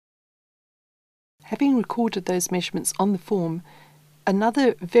Having recorded those measurements on the form,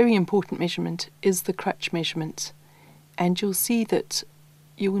 another very important measurement is the crutch measurement, and you'll see that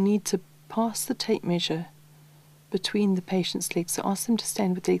you will need to pass the tape measure between the patient's legs. So ask them to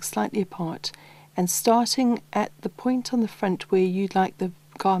stand with legs slightly apart, and starting at the point on the front where you'd like the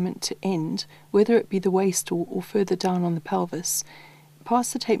garment to end, whether it be the waist or further down on the pelvis,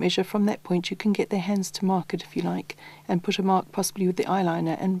 pass the tape measure from that point. You can get their hands to mark it if you like, and put a mark possibly with the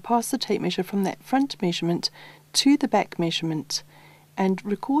eyeliner, and pass the tape measure from that front measurement to the back measurement, and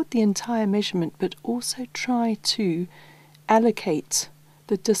record the entire measurement, but also try to allocate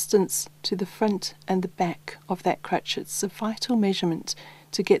the distance to the front and the back of that crutch. It's a vital measurement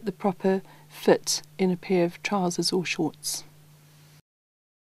to get the proper fit in a pair of trousers or shorts.